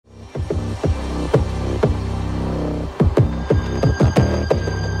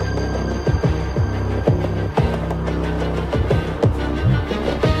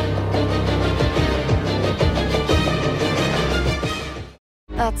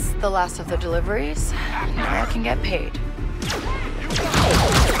That's the last of the deliveries. Now I can get paid.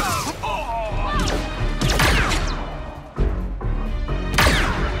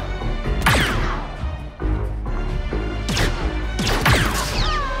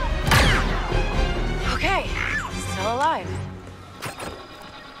 Okay, still alive.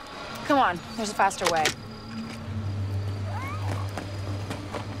 Come on, there's a faster way.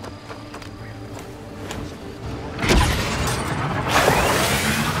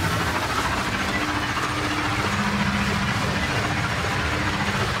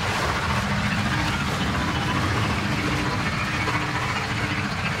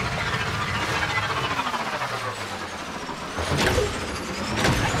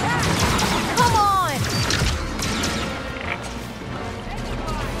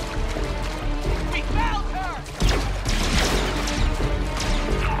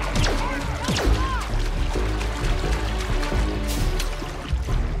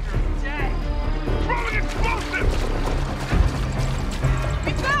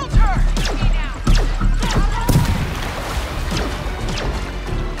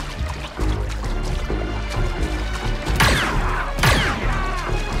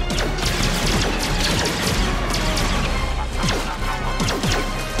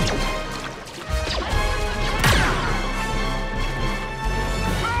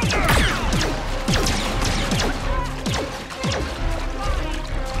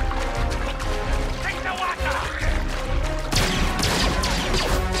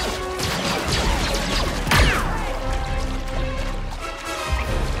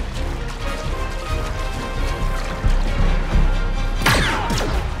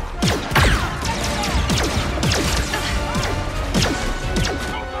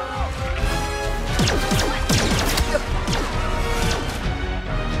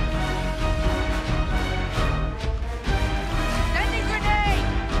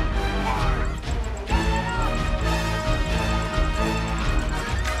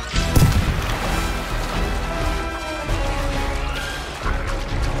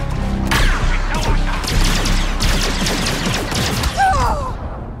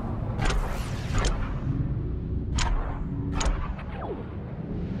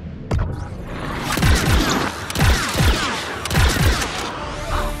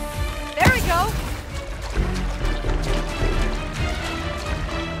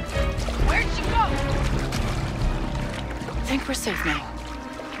 We're safe now.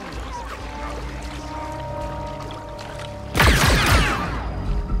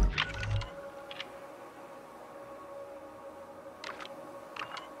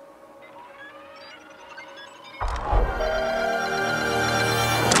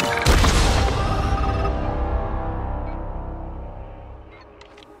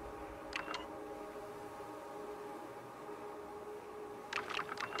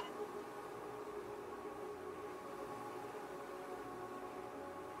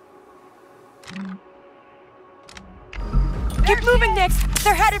 Keep moving, Nix!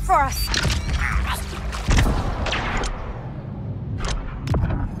 They're headed for us!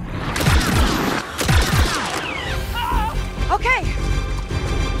 Okay!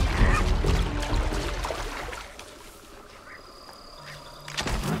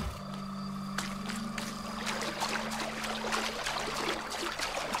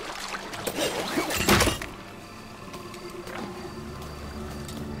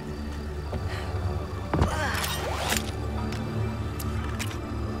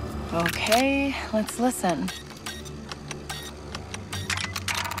 Okay, let's listen.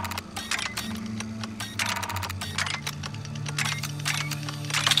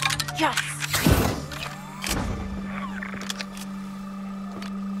 Yes!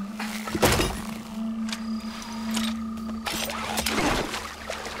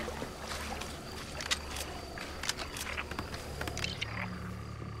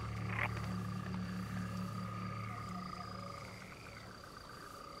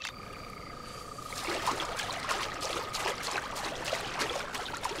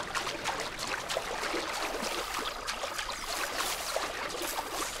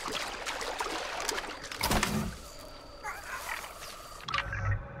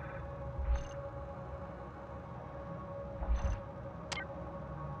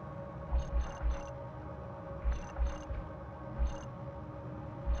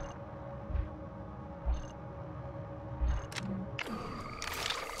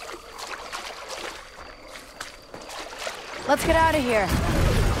 Let's get out of here.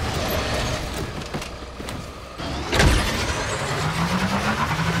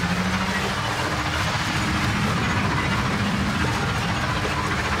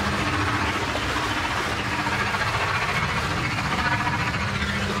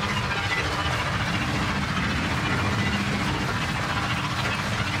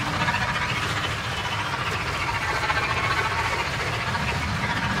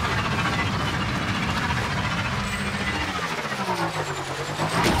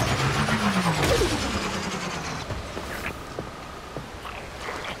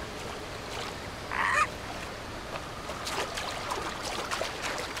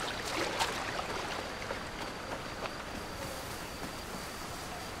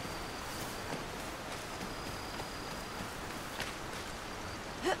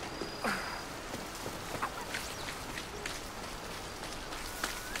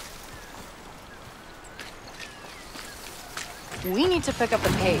 We need to pick up the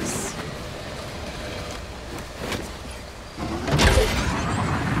pace.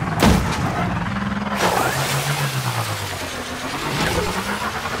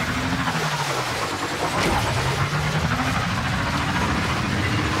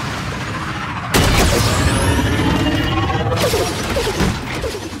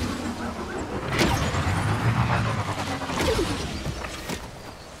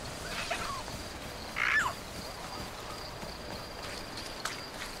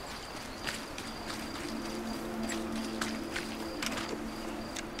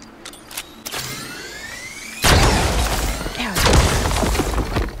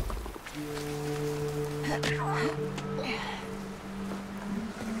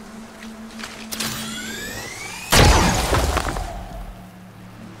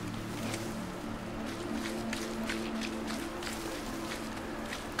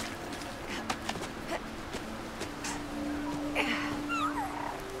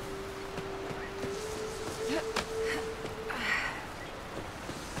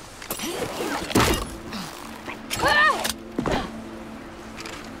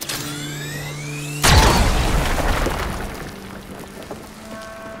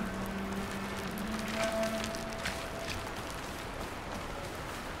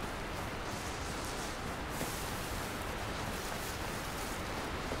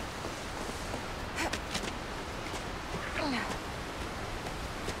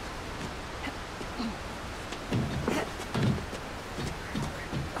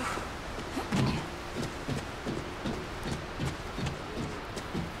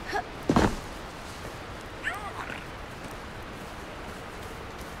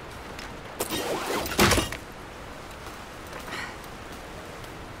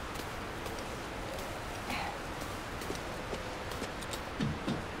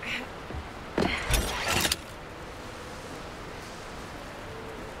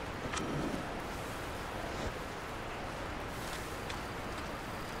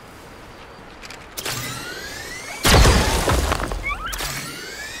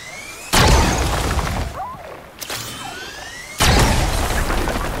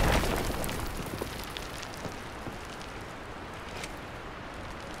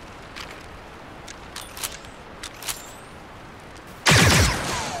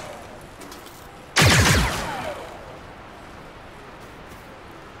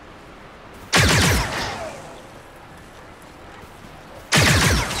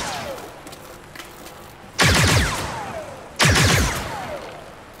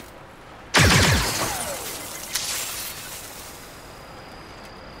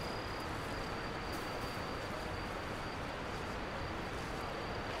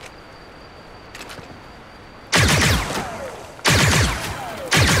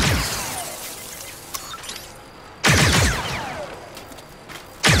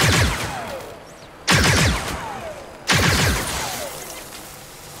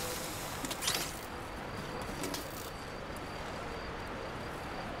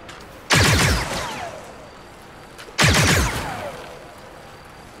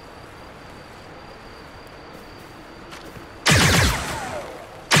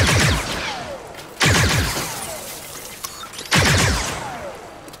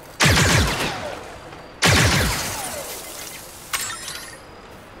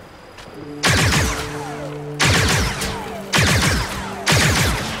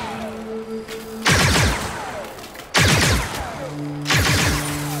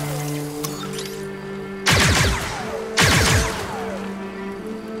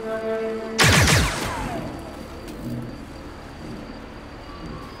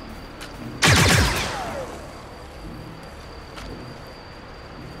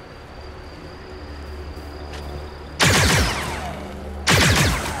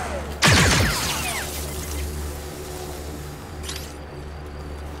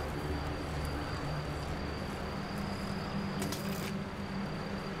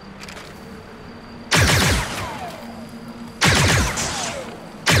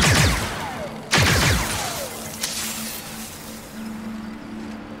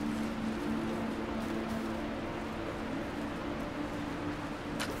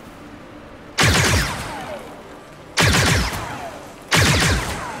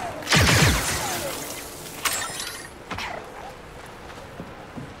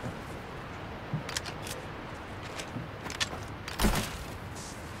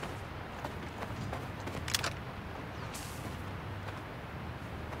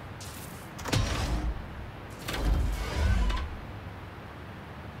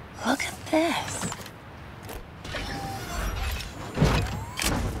 Look at this.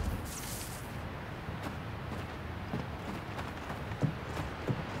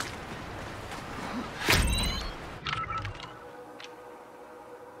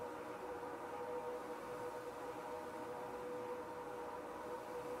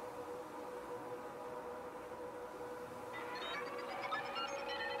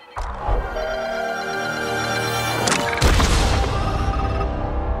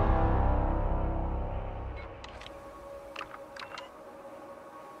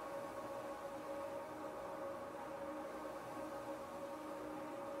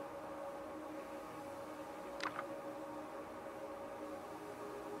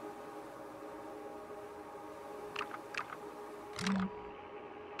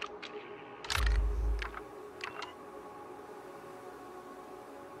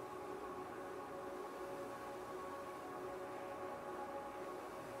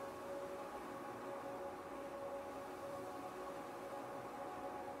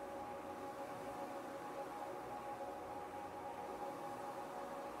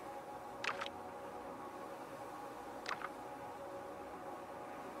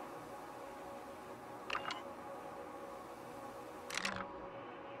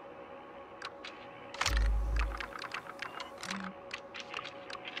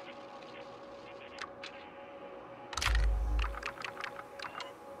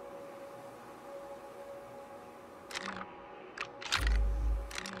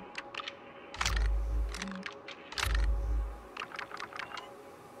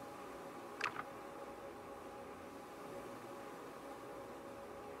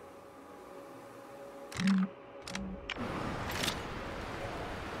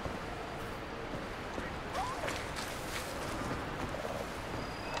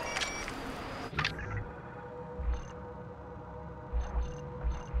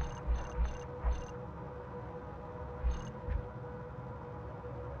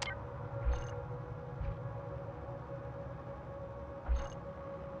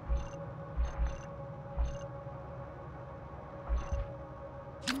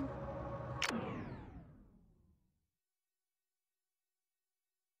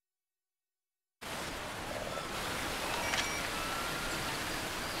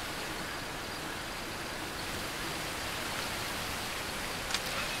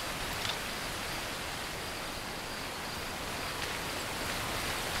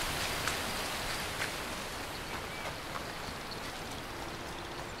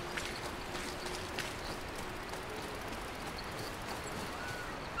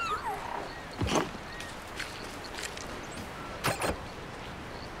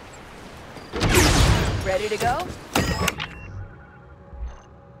 Ready to go?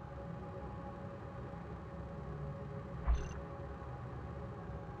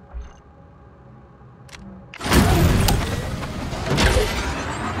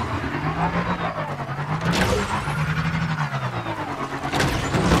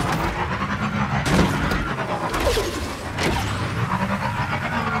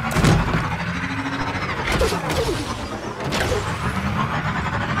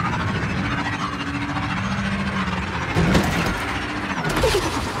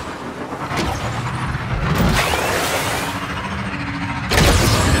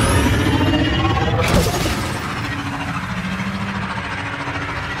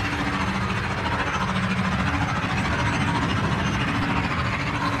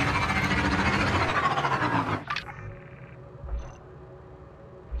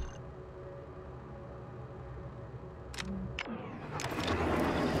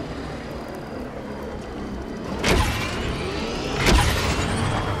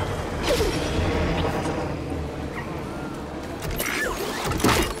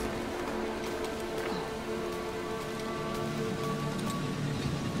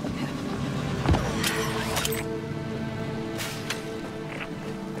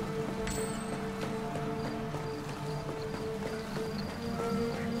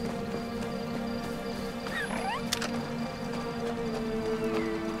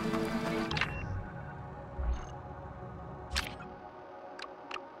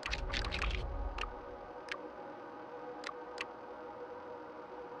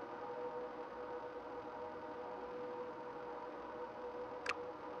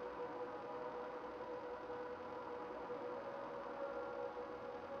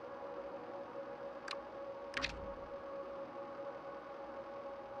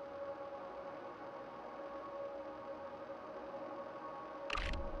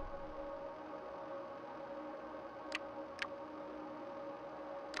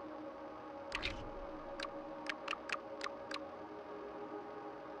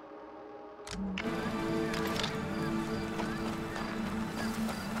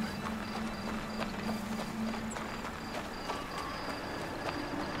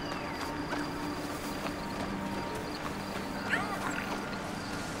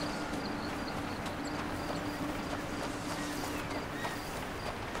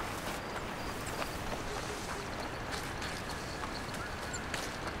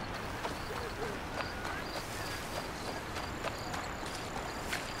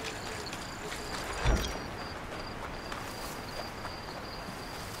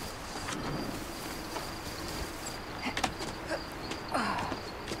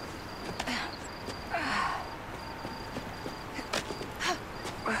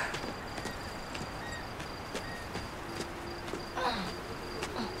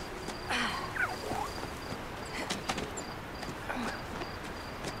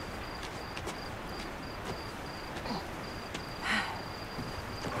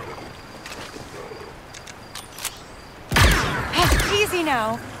 Easy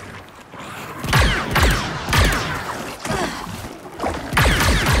now.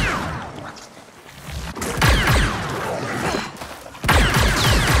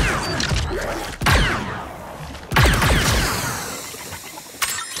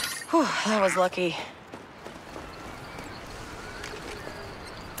 Whew, that was lucky.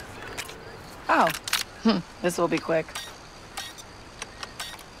 Oh, this will be quick.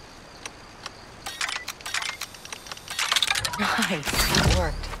 Nice, that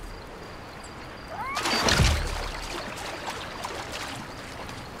worked.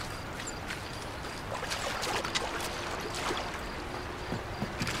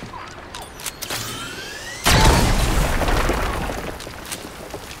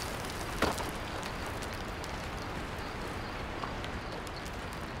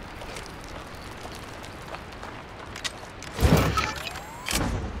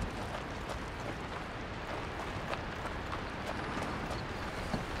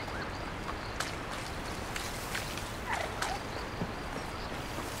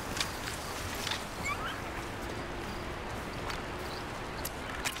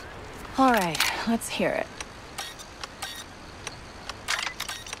 All right, let's hear it.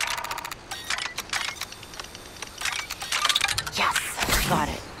 Yes, got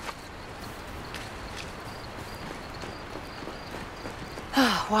it.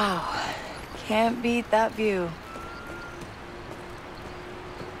 Oh, wow, can't beat that view.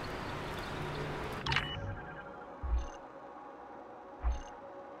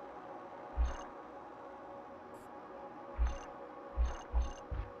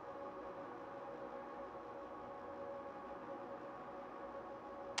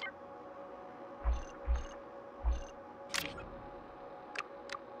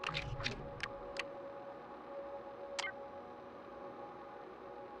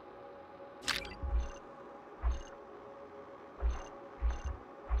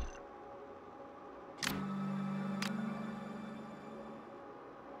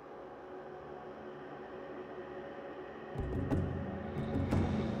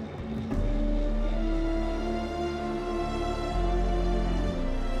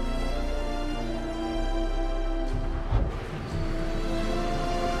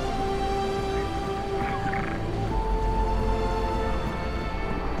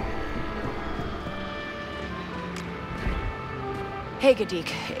 Hey, Gadik,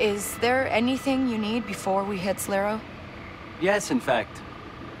 is there anything you need before we hit Slero? Yes, in fact.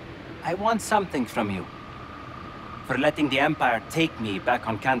 I want something from you. For letting the Empire take me back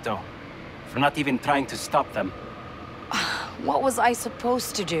on Kanto. For not even trying to stop them. What was I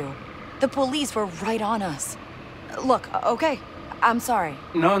supposed to do? The police were right on us. Look, okay, I'm sorry.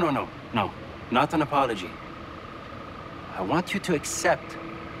 No. Not an apology. I want you to accept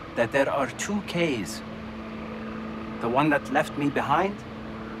that there are two Ks. The one that left me behind,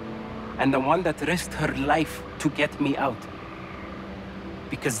 and the one that risked her life to get me out.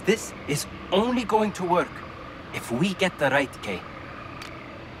 Because this is only going to work if we get the right K.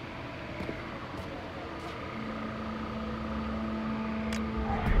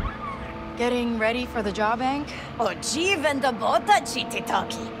 Getting ready for the job, Hank? Очевидно, бота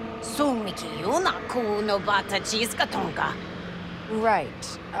чититоки. Сумики юна куно бата чискатонка.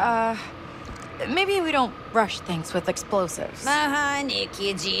 Right. Maybe we don't rush things with explosives. Maha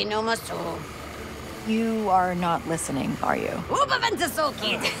niki jino masu. You are not listening, are you? Ubavanta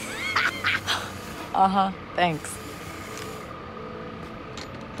sokid. Uh-huh, thanks.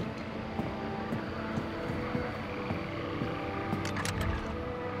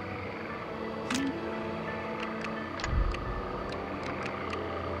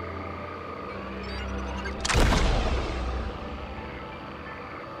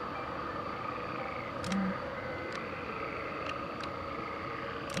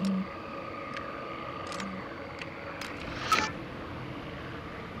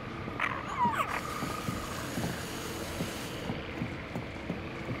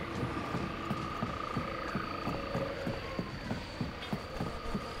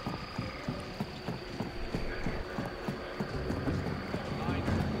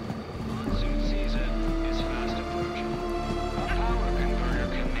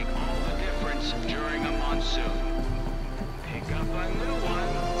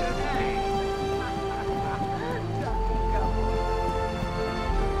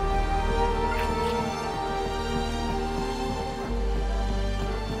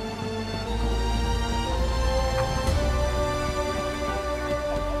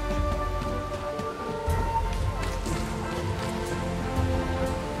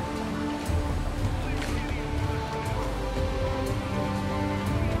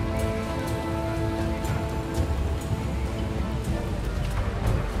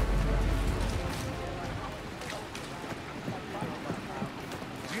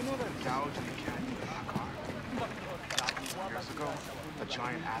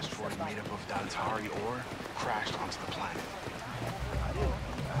 Giant asteroid made up of Dantari ore crashed onto the planet.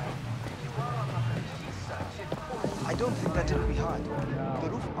 I don't think that it'll be hard. The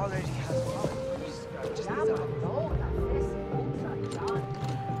roof already has power. Just needs a...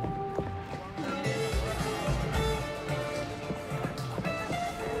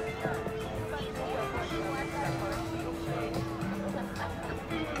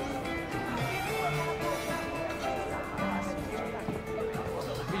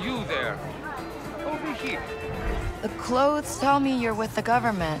 You there. Over here. The clothes tell me you're with the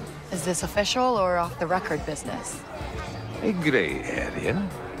government. Is this official or off-the-record business? A gray area.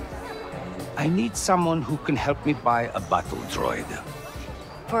 I need someone who can help me buy a battle droid.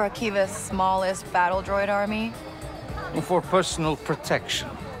 For Akiva's smallest battle droid army? For personal protection.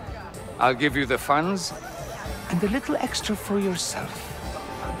 I'll give you the funds and a little extra for yourself.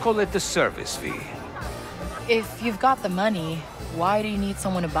 Call it the service fee. If you've got the money, why do you need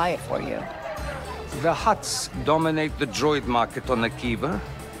someone to buy it for you? The Hutts dominate the droid market on Akiva.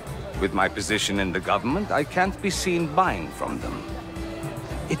 With my position in the government, I can't be seen buying from them.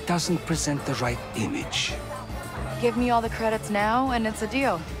 It doesn't present the right image. Give me all the credits now, and it's a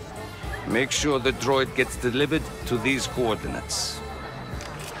deal. Make sure the droid gets delivered to these coordinates.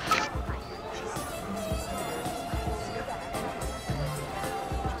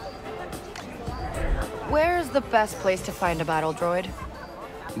 Where's the best place to find a battle droid?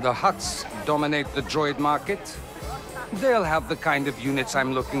 The Hutts dominate the droid market. They'll have the kind of units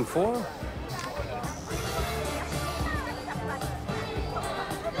I'm looking for.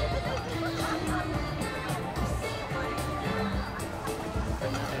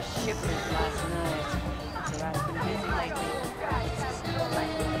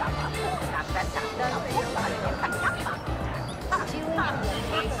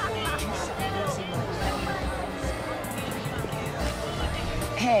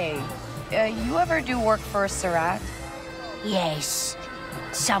 Hey, you ever do work for Surat? Yes,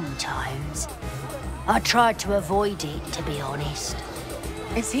 sometimes. I tried to avoid it, to be honest.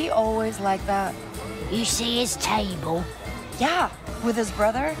 Is he always like that? You see his table? Yeah, with his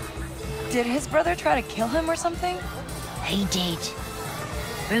brother? Did his brother try to kill him or something? He did.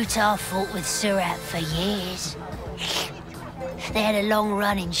 Rutar fought with Surat for years. They had a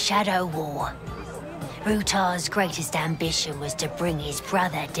long-running shadow war. Rutar's greatest ambition was to bring his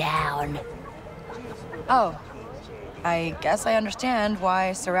brother down. Oh. I guess I understand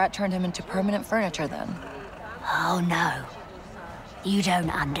why Surat turned him into permanent furniture then. Oh no. You don't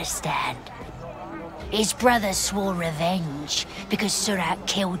understand. His brother swore revenge because Surat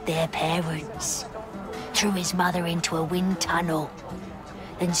killed their parents. Threw his mother into a wind tunnel.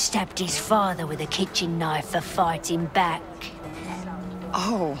 Then stabbed his father with a kitchen knife for fighting back.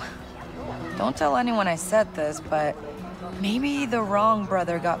 Oh. Don't tell anyone I said this, but maybe the wrong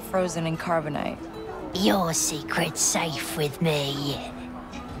brother got frozen in carbonite. Your secret's safe with me.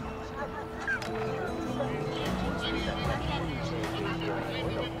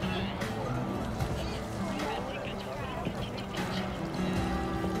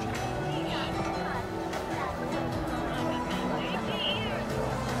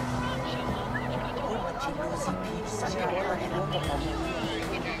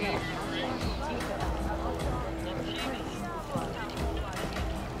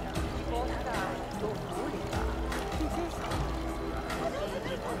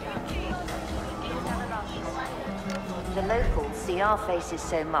 The locals see our faces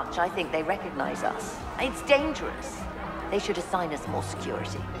so much, I think they recognize us. It's dangerous. They should assign us more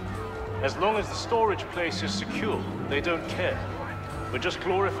security. As long as the storage place is secure, they don't care. We're just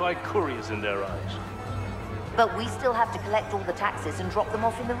glorified couriers in their eyes. But we still have to collect all the taxes and drop them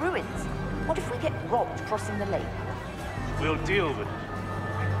off in the ruins. What if we get robbed crossing the lake? We'll deal with it.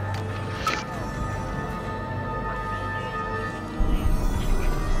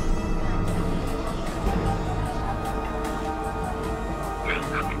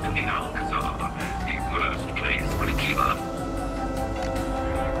 Welcome to the Alcazar, the worst place for a keeper.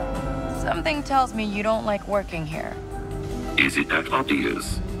 Something tells me you don't like working here. Is it that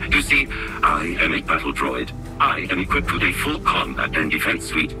obvious? You see, I am a battle droid. I am equipped with a full combat and defense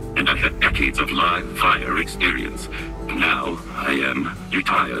suite, and I have decades of live fire experience. Now, I am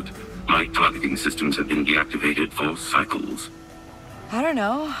retired. My targeting systems have been deactivated for cycles. I don't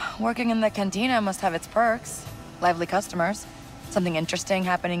know. Working in the cantina must have its perks. Lively customers. Something interesting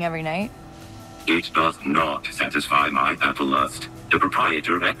happening every night. It does not satisfy my battle lust. The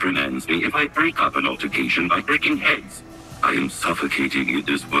proprietor reprimands me if I break up an altercation by breaking heads. I am suffocating in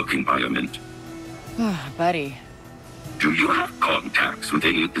this work environment. Buddy. Do you have contacts with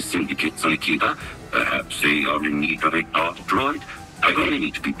any of the syndicates on Akiva? Perhaps they are in need of a guard droid? I only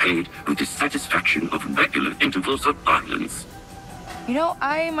need to be paid with the satisfaction of regular intervals of violence. You know,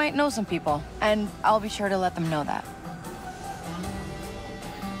 I might know some people, and I'll be sure to let them know that.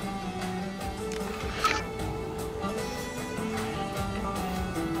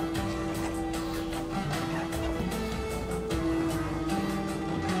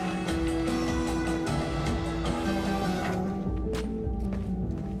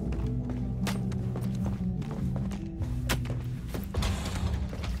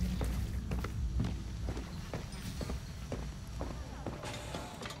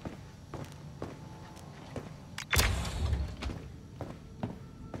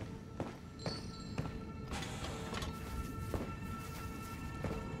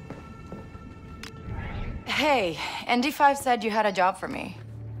 Hey, ND5 said you had a job for me.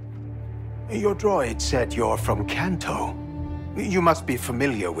 Your droid said you're from Canto. You must be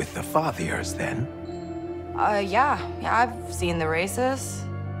familiar with the Fathiers, then? Yeah, I've seen the races.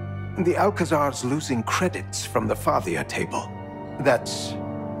 The Alcazar's losing credits from the Fathier table. That's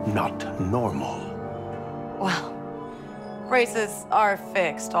not normal. Well, races are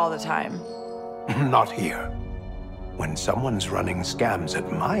fixed all the time. Not here. When someone's running scams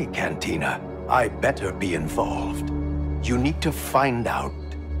at my cantina, I better be involved. You need to find out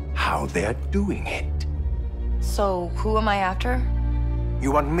how they're doing it. So, who am I after?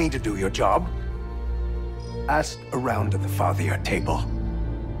 You want me to do your job? Ask around at the Fathier table.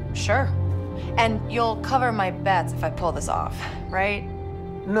 Sure. And you'll cover my bets if I pull this off, right?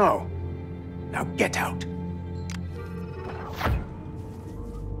 No. Now get out.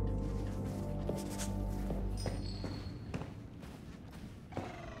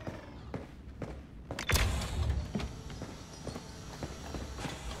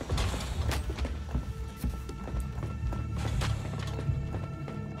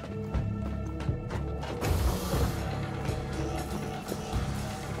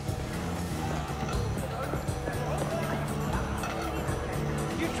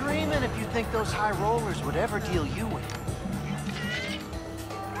 think those high rollers would ever deal you with?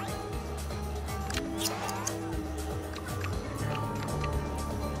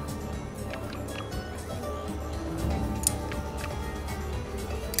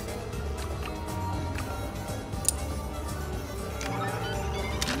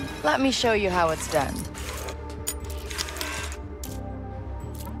 Let me show you how it's done.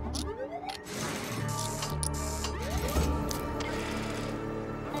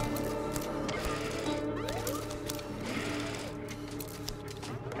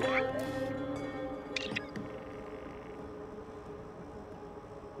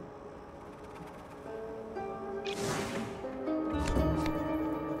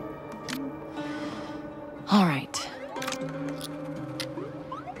 All right.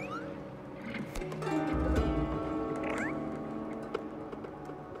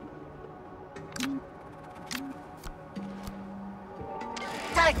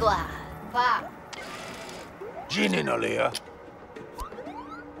 Gininolia.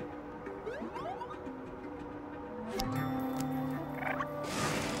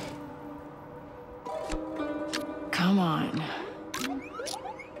 Come on.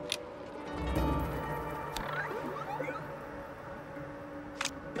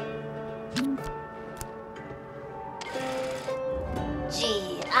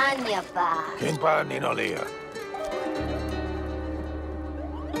 Kimpa Ninolia.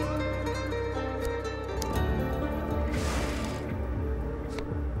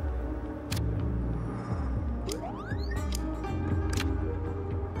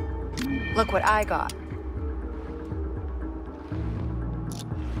 Look what I got.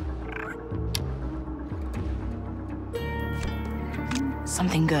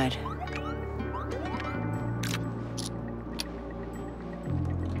 Something good.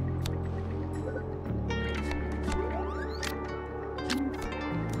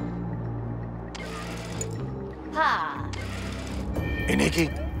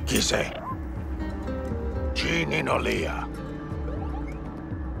 Iniki Kise. Gininolia.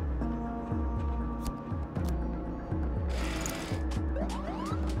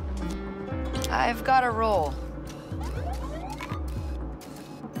 I've got a roll.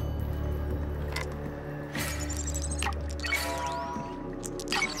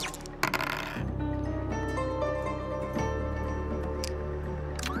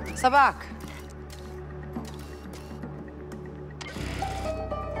 Sabak.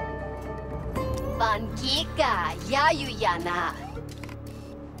 Bankika Yayuyana.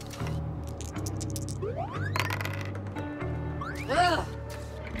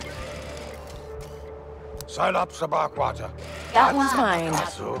 Sign up, Sabakwata. That one's mine.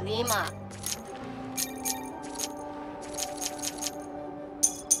 Lima.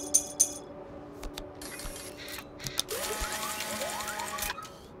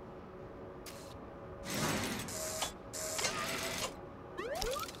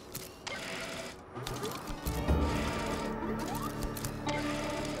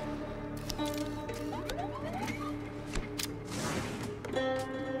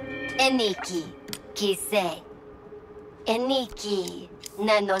 Eniki, Kise. Eniki,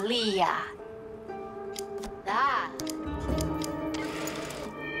 Nanolia. Da.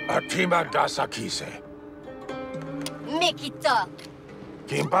 Atima Dasakise. Mikitok.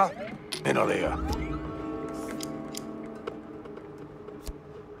 Kimpa Ninolia.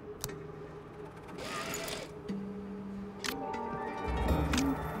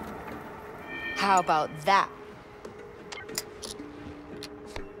 How about that?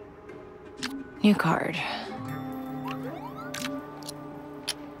 New card.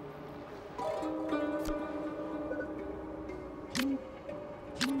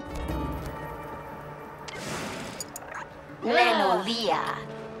 Lenolia.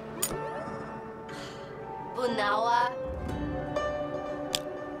 Bunawa.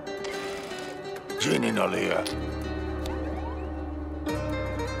 Gininolia.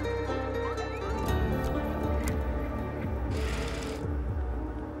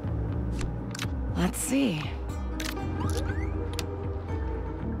 Let's see.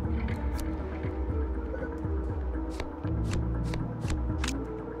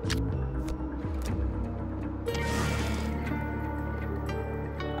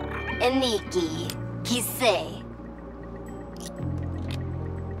 Eniki, Kise.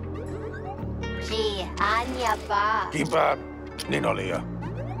 Ji Anya Ba. Kimpa Ninolia.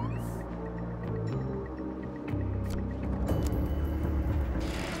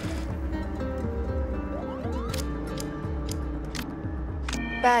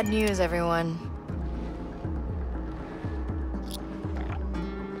 Bad news, everyone.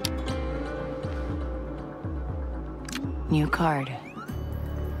 New card.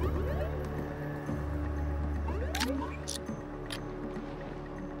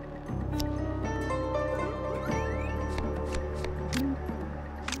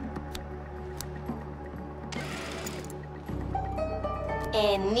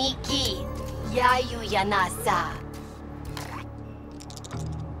 Niki, Yayu Yanasa.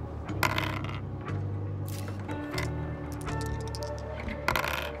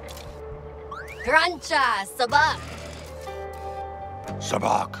 Rancha, Sabak.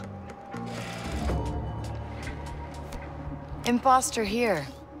 Sabak. Imposter here.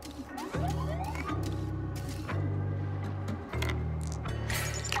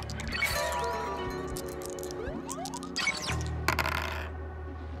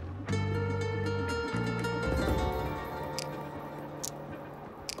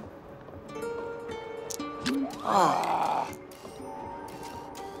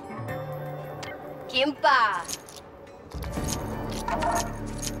 Kimpa.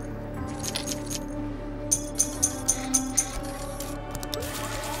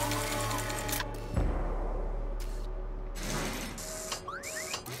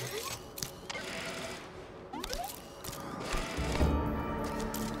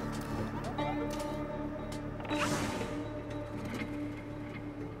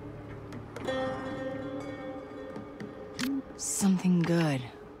 Something good.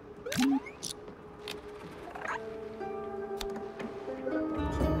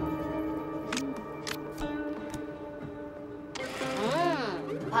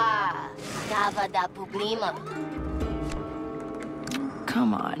 Pa, dava da problema.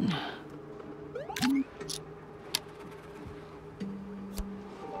 Come on.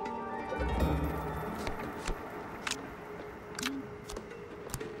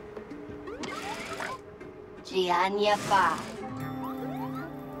 Giannia pa.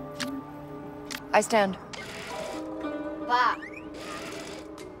 I stand. Pa.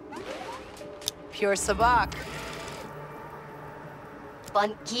 Pure Sabak.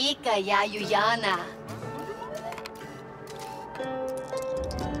 Pankika Yayuyana.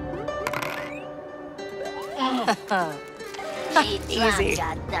 Easy.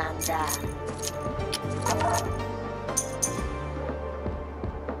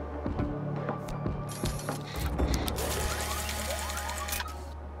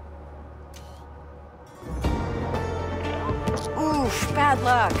 Oof, bad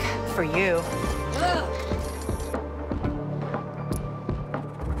luck. For you.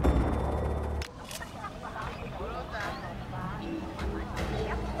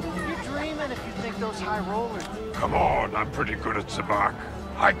 Those high rollers. Come on, I'm pretty good at Sabak.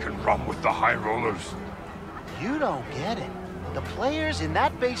 I can run with the high rollers. You don't get it. The players in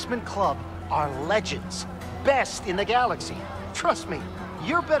that basement club are legends. Best in the galaxy. Trust me,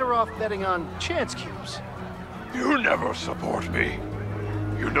 you're better off betting on chance cubes. You never support me.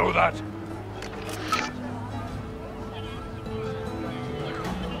 You know that?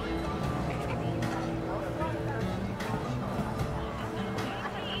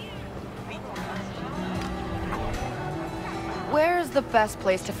 Where's the best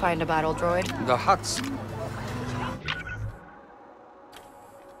place to find a battle droid? The huts.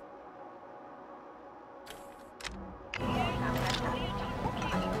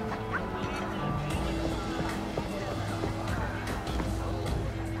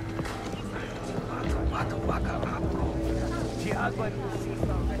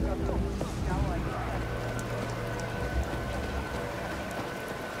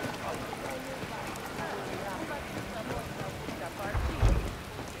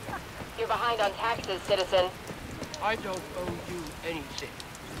 You're behind on taxes, citizen. I don't owe you anything.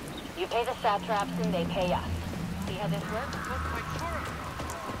 You pay the satraps and they pay us. See how this works?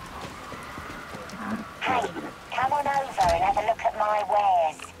 Hey, come on over and have a look at my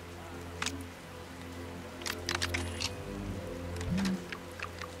wares.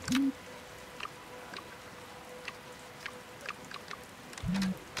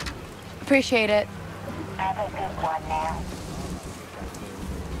 Appreciate it. Have a good one now.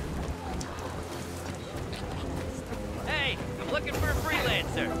 Hey, I'm looking for a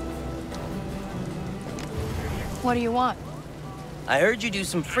freelancer. What do you want? I heard you do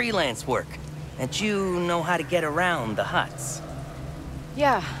some freelance work, and you know how to get around the huts.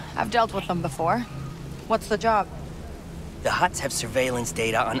 Yeah, I've dealt with them before. What's the job? The huts have surveillance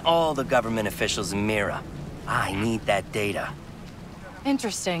data on all the government officials in Mira. I need that data.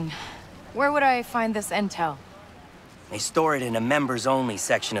 Interesting. Where would I find this intel? They store it in a members-only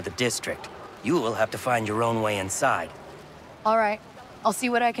section of the district. You will have to find your own way inside. All right. I'll see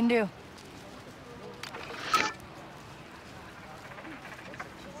what I can do.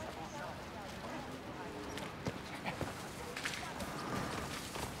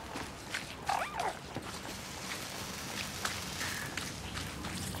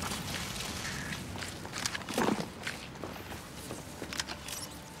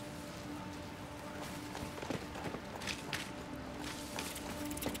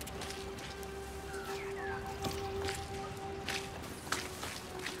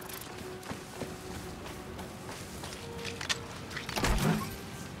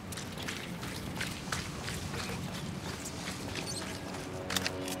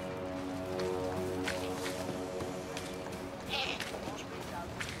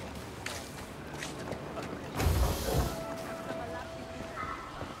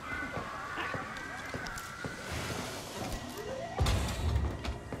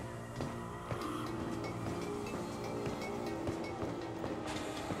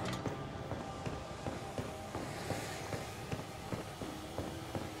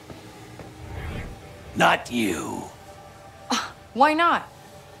 Not you. Why not?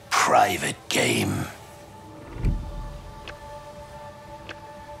 Private game.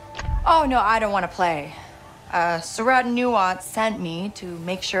 Oh, no, I don't want to play. Surat Nuat sent me to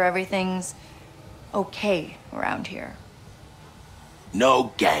make sure everything's okay around here.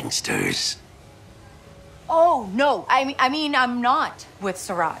 No gangsters. Oh, no. I mean, I'm not with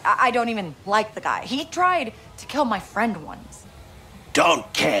Surat. I don't even like the guy. He tried to kill my friend once.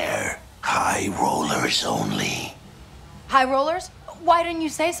 Don't care. High rollers only. High rollers? Why didn't you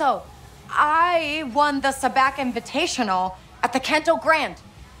say so? I won the Sabak Invitational at the Kanto Grand.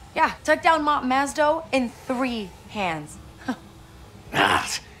 Yeah, took down Mont Mazdo in 3 hands.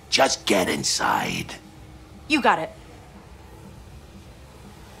 Just get inside. You got it.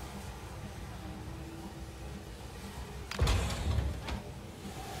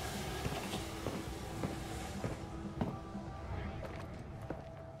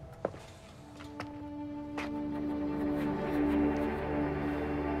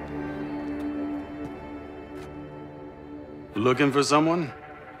 Looking for someone?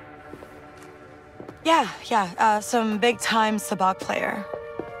 Yeah, some big-time Sabak player.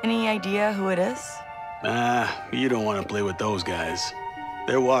 Any idea who it is? You don't want to play with those guys.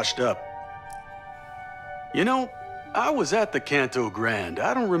 They're washed up. You know, I was at the Kanto Grand.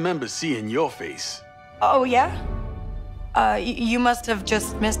 I don't remember seeing your face. Oh, yeah? You must have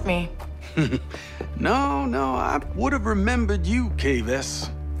just missed me. No, I would have remembered you, Kaves.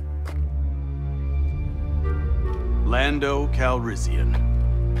 Lando Calrissian.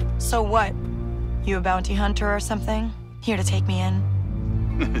 So what? You a bounty hunter or something? Here to take me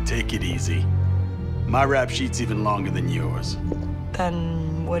in? Take it easy. My rap sheet's even longer than yours.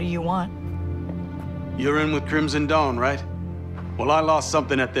 Then what do you want? You're in with Crimson Dawn, right? Well, I lost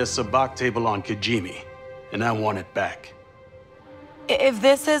something at their Sabak table on Kijimi, and I want it back. If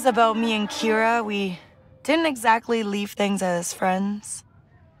this is about me and Kira, we didn't exactly leave things as friends.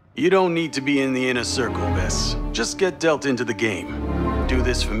 You don't need to be in the inner circle, Bess. Just get dealt into the game. Do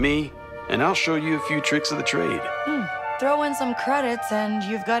this for me, and I'll show you a few tricks of the trade. Throw in some credits and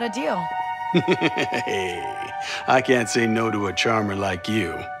you've got a deal. Hey, I can't say no to a charmer like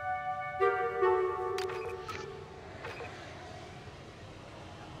you.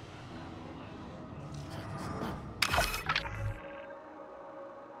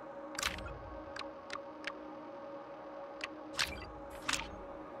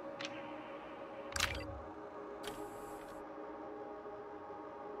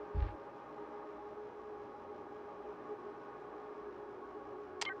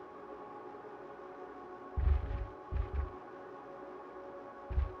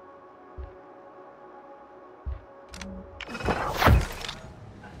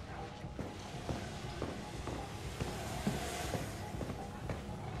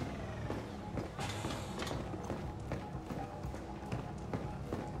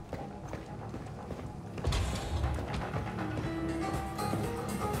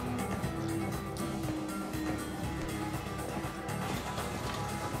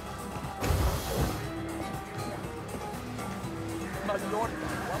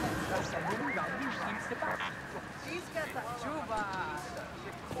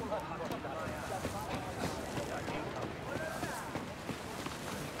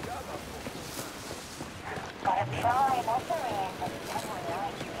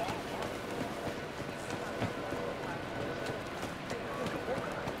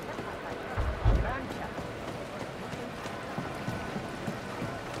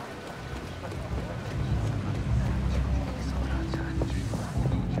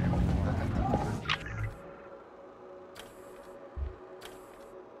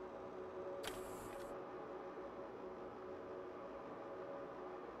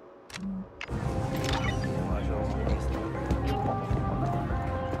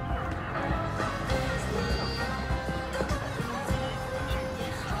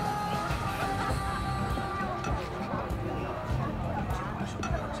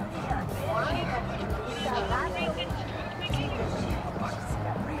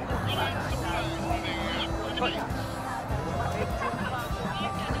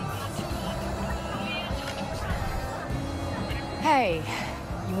 Hey,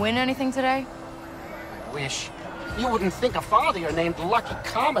 you win anything today? Wish. You wouldn't think a father named Lucky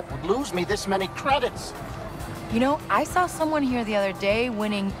Comet would lose me this many credits. You know, I saw someone here the other day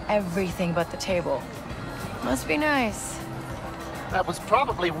winning everything but the table. Must be nice. That was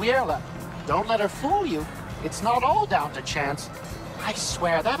probably Wierla. Don't let her fool you. It's not all down to chance. I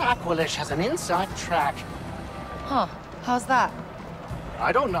swear that Aqualish has an inside track. Huh, how's that?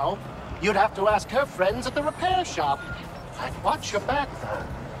 I don't know. You'd have to ask her friends at the repair shop. I'd watch your back, though.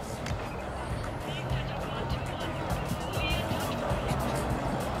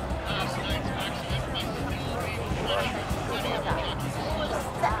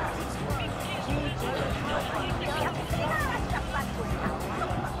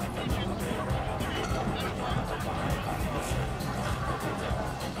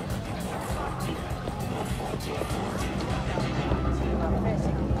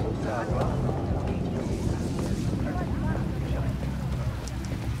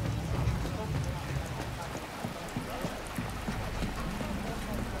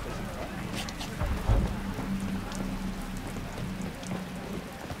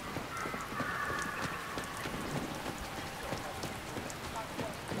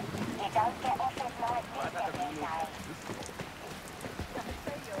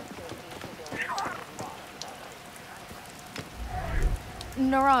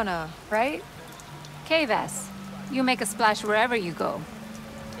 Narana, right? Kves. You make a splash wherever you go.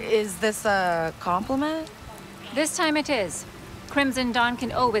 Is this a compliment? This time it is. Crimson Dawn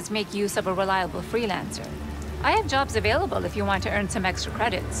can always make use of a reliable freelancer. I have jobs available if you want to earn some extra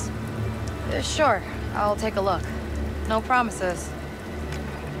credits. Sure, I'll take a look. No promises.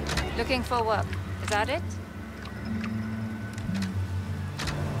 Looking for work, is that it?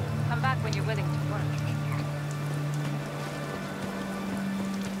 Come back when you're willing to work.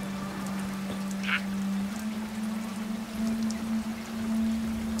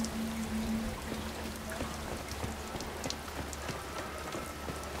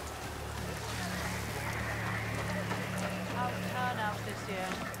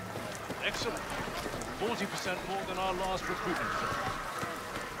 Excellent. 40% more than our last recruitment.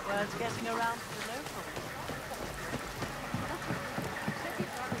 Word's getting around to the local.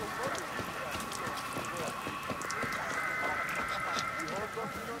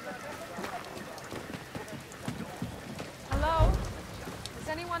 Hello? Does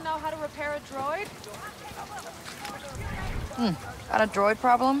anyone know how to repair a droid? Got a droid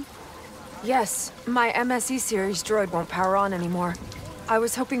problem? Yes, my MSE series droid won't power on anymore. I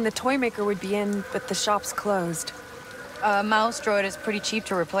was hoping the toy maker would be in, but the shop's closed. A mouse droid is pretty cheap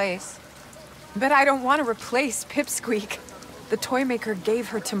to replace. But I don't want to replace Pipsqueak. The toy maker gave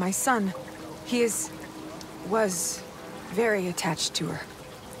her to my son. He was very attached to her.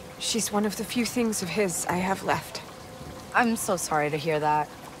 She's one of the few things of his I have left. I'm so sorry to hear that.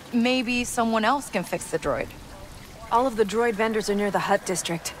 Maybe someone else can fix the droid. All of the droid vendors are near the Hutt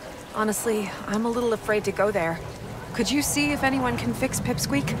district. Honestly, I'm a little afraid to go there. Could you see if anyone can fix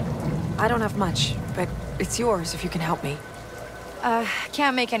Pipsqueak? I don't have much, but it's yours if you can help me.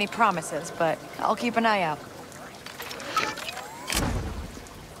 Can't make any promises, but I'll keep an eye out.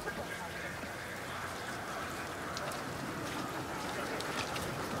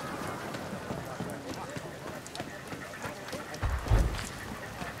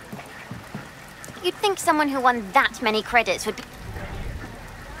 You'd think someone who won that many credits would be...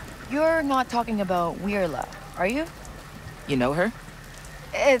 You're not talking about Weirla, are you? You know her?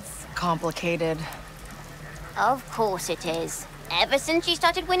 It's complicated. Of course it is. Ever since she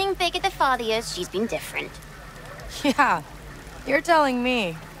started winning big at the father years, she's been different. Yeah, you're telling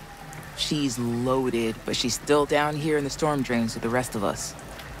me. She's loaded, but she's still down here in the storm drains with the rest of us.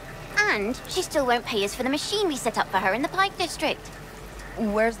 And she still won't pay us for the machine we set up for her in the Pike District.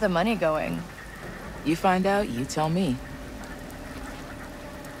 Where's the money going? You find out, you tell me.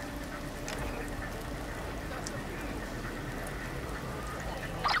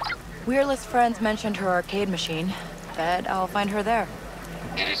 Weirla's friends mentioned her arcade machine. Bet I'll find her there.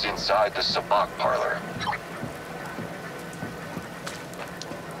 It is inside the Sabak parlor.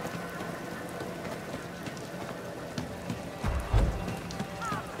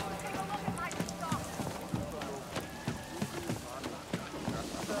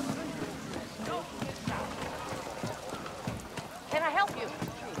 Can I help you?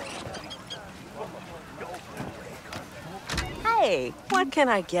 Hey, what can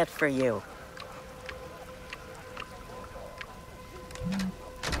I get for you?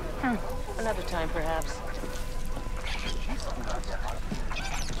 Another time, perhaps.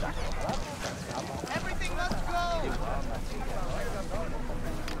 Everything must go!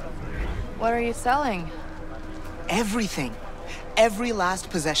 What are you selling? Everything. Every last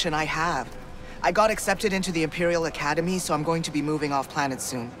possession I have. I got accepted into the Imperial Academy, so I'm going to be moving off planet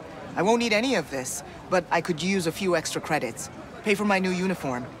soon. I won't need any of this, but I could use a few extra credits. Pay for my new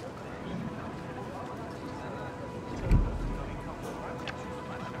uniform.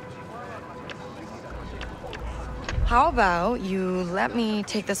 How about you let me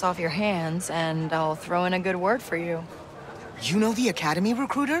take this off your hands and I'll throw in a good word for you. You know the Academy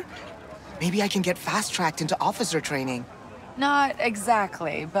recruiter? Maybe I can get fast-tracked into officer training. Not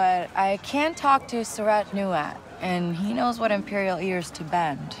exactly, but I can talk to Surat Nuat, and he knows what Imperial ears to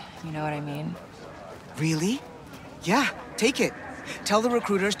bend. You know what I mean? Really? Yeah, take it. Tell the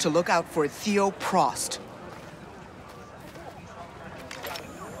recruiters to look out for Theo Prost.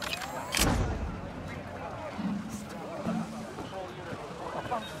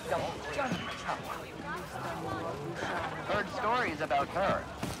 Heard stories about her.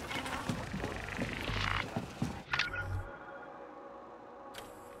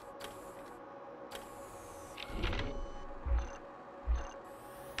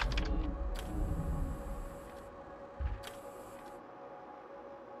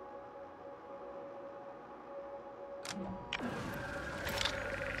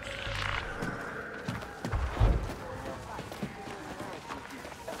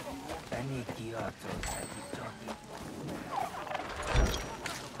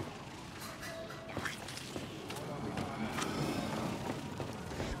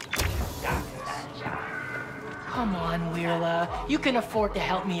 Come on, Weirla. You can afford to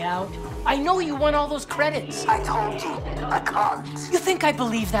help me out. I know you won all those credits. I told you, I can't. You think I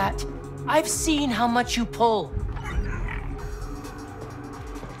believe that? I've seen how much you pull.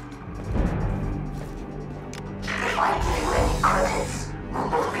 If I give you any credits, we'll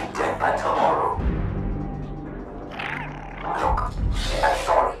both be dead by tomorrow. Look, I'm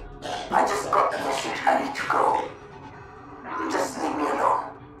sorry. I just got the message. I need to go. Just leave me alone.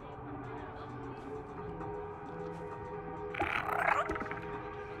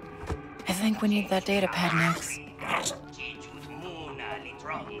 I think we need that data pad next.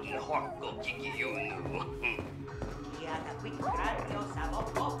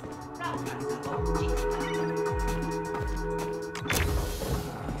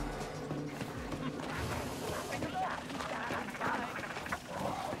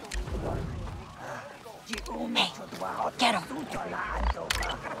 Hey, get him.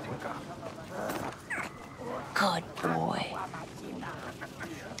 Good boy.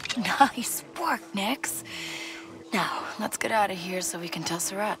 Nice work, Nix. Now, let's get out of here so we can tell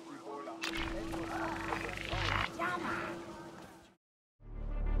Surratt.